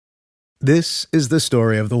This is the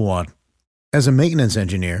story of the one. As a maintenance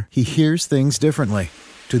engineer, he hears things differently.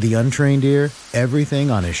 To the untrained ear,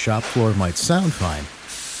 everything on his shop floor might sound fine,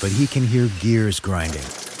 but he can hear gears grinding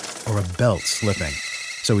or a belt slipping.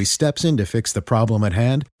 So he steps in to fix the problem at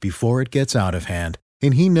hand before it gets out of hand.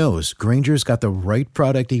 And he knows Grainger's got the right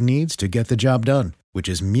product he needs to get the job done, which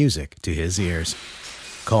is music to his ears.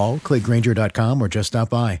 Call, click Grainger.com, or just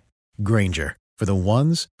stop by. Grainger, for the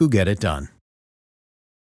ones who get it done.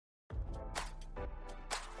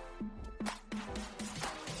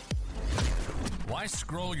 Why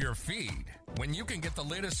scroll your feed when you can get the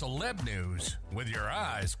latest celeb news with your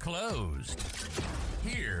eyes closed?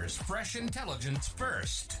 Here's fresh intelligence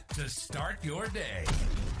first to start your day.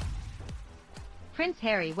 Prince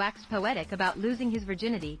Harry waxed poetic about losing his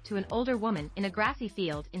virginity to an older woman in a grassy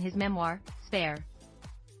field in his memoir, Spare.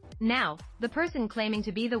 Now, the person claiming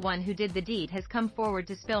to be the one who did the deed has come forward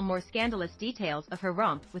to spill more scandalous details of her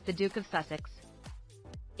romp with the Duke of Sussex.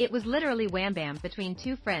 It was literally Wham-Bam between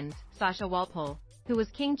two friends. Sasha Walpole, who was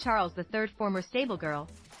King Charles III's former stable girl,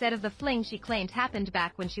 said of the fling she claimed happened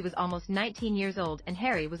back when she was almost 19 years old and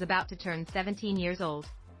Harry was about to turn 17 years old.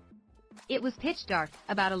 It was pitch dark,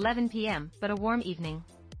 about 11 p.m., but a warm evening.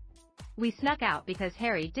 We snuck out because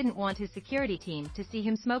Harry didn't want his security team to see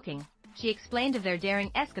him smoking. She explained of their daring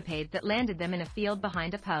escapade that landed them in a field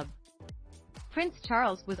behind a pub. Prince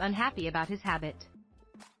Charles was unhappy about his habit.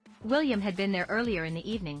 William had been there earlier in the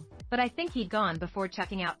evening, but I think he'd gone before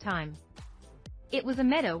checking out time. It was a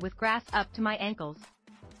meadow with grass up to my ankles.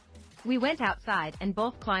 We went outside and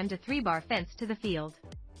both climbed a 3-bar fence to the field.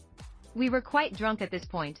 We were quite drunk at this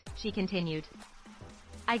point, she continued.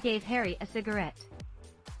 I gave Harry a cigarette.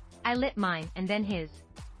 I lit mine and then his.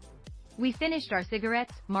 We finished our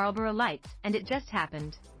cigarettes, Marlboro Lights, and it just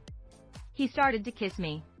happened. He started to kiss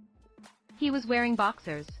me. He was wearing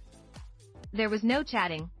boxers. There was no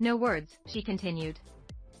chatting, no words, she continued.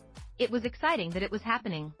 It was exciting that it was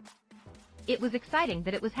happening. It was exciting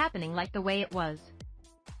that it was happening like the way it was.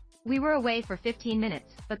 We were away for 15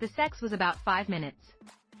 minutes, but the sex was about 5 minutes.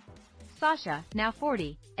 Sasha, now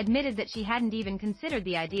 40, admitted that she hadn't even considered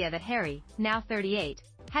the idea that Harry, now 38,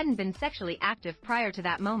 hadn't been sexually active prior to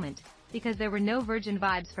that moment, because there were no virgin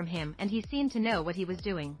vibes from him and he seemed to know what he was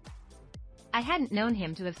doing. I hadn't known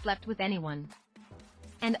him to have slept with anyone.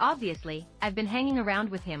 And obviously, I've been hanging around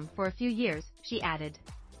with him for a few years, she added.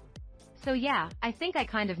 So yeah, I think I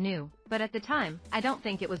kind of knew, but at the time, I don't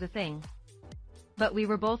think it was a thing. But we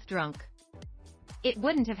were both drunk. It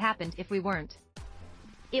wouldn't have happened if we weren't.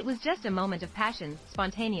 It was just a moment of passion,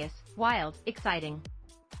 spontaneous, wild, exciting.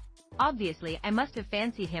 Obviously, I must have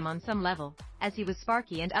fancied him on some level, as he was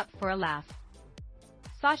sparky and up for a laugh.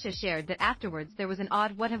 Sasha shared that afterwards there was an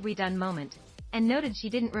odd what have we done moment, and noted she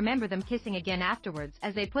didn't remember them kissing again afterwards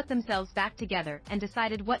as they put themselves back together and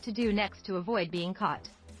decided what to do next to avoid being caught.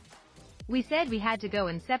 We said we had to go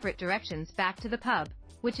in separate directions back to the pub,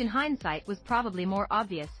 which in hindsight was probably more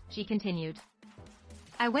obvious, she continued.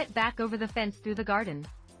 I went back over the fence through the garden.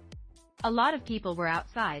 A lot of people were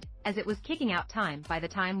outside, as it was kicking out time by the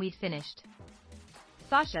time we'd finished.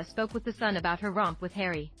 Sasha spoke with The Sun about her romp with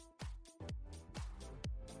Harry.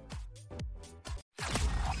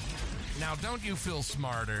 Now don't you feel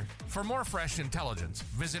smarter? For more fresh intelligence,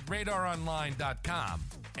 visit radaronline.com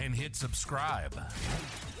and hit subscribe.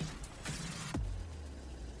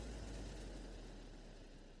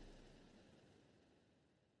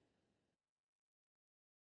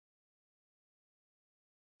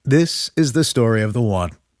 This is the story of the one.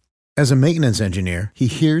 As a maintenance engineer, he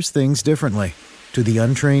hears things differently. To the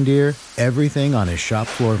untrained ear, everything on his shop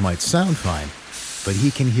floor might sound fine, but he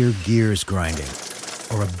can hear gears grinding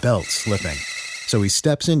or a belt slipping. So he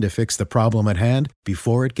steps in to fix the problem at hand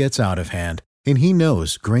before it gets out of hand. And he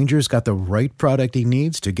knows Grainger's got the right product he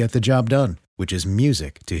needs to get the job done, which is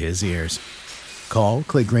music to his ears. Call,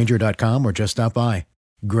 click Grainger.com, or just stop by.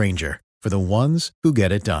 Grainger, for the ones who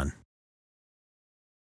get it done.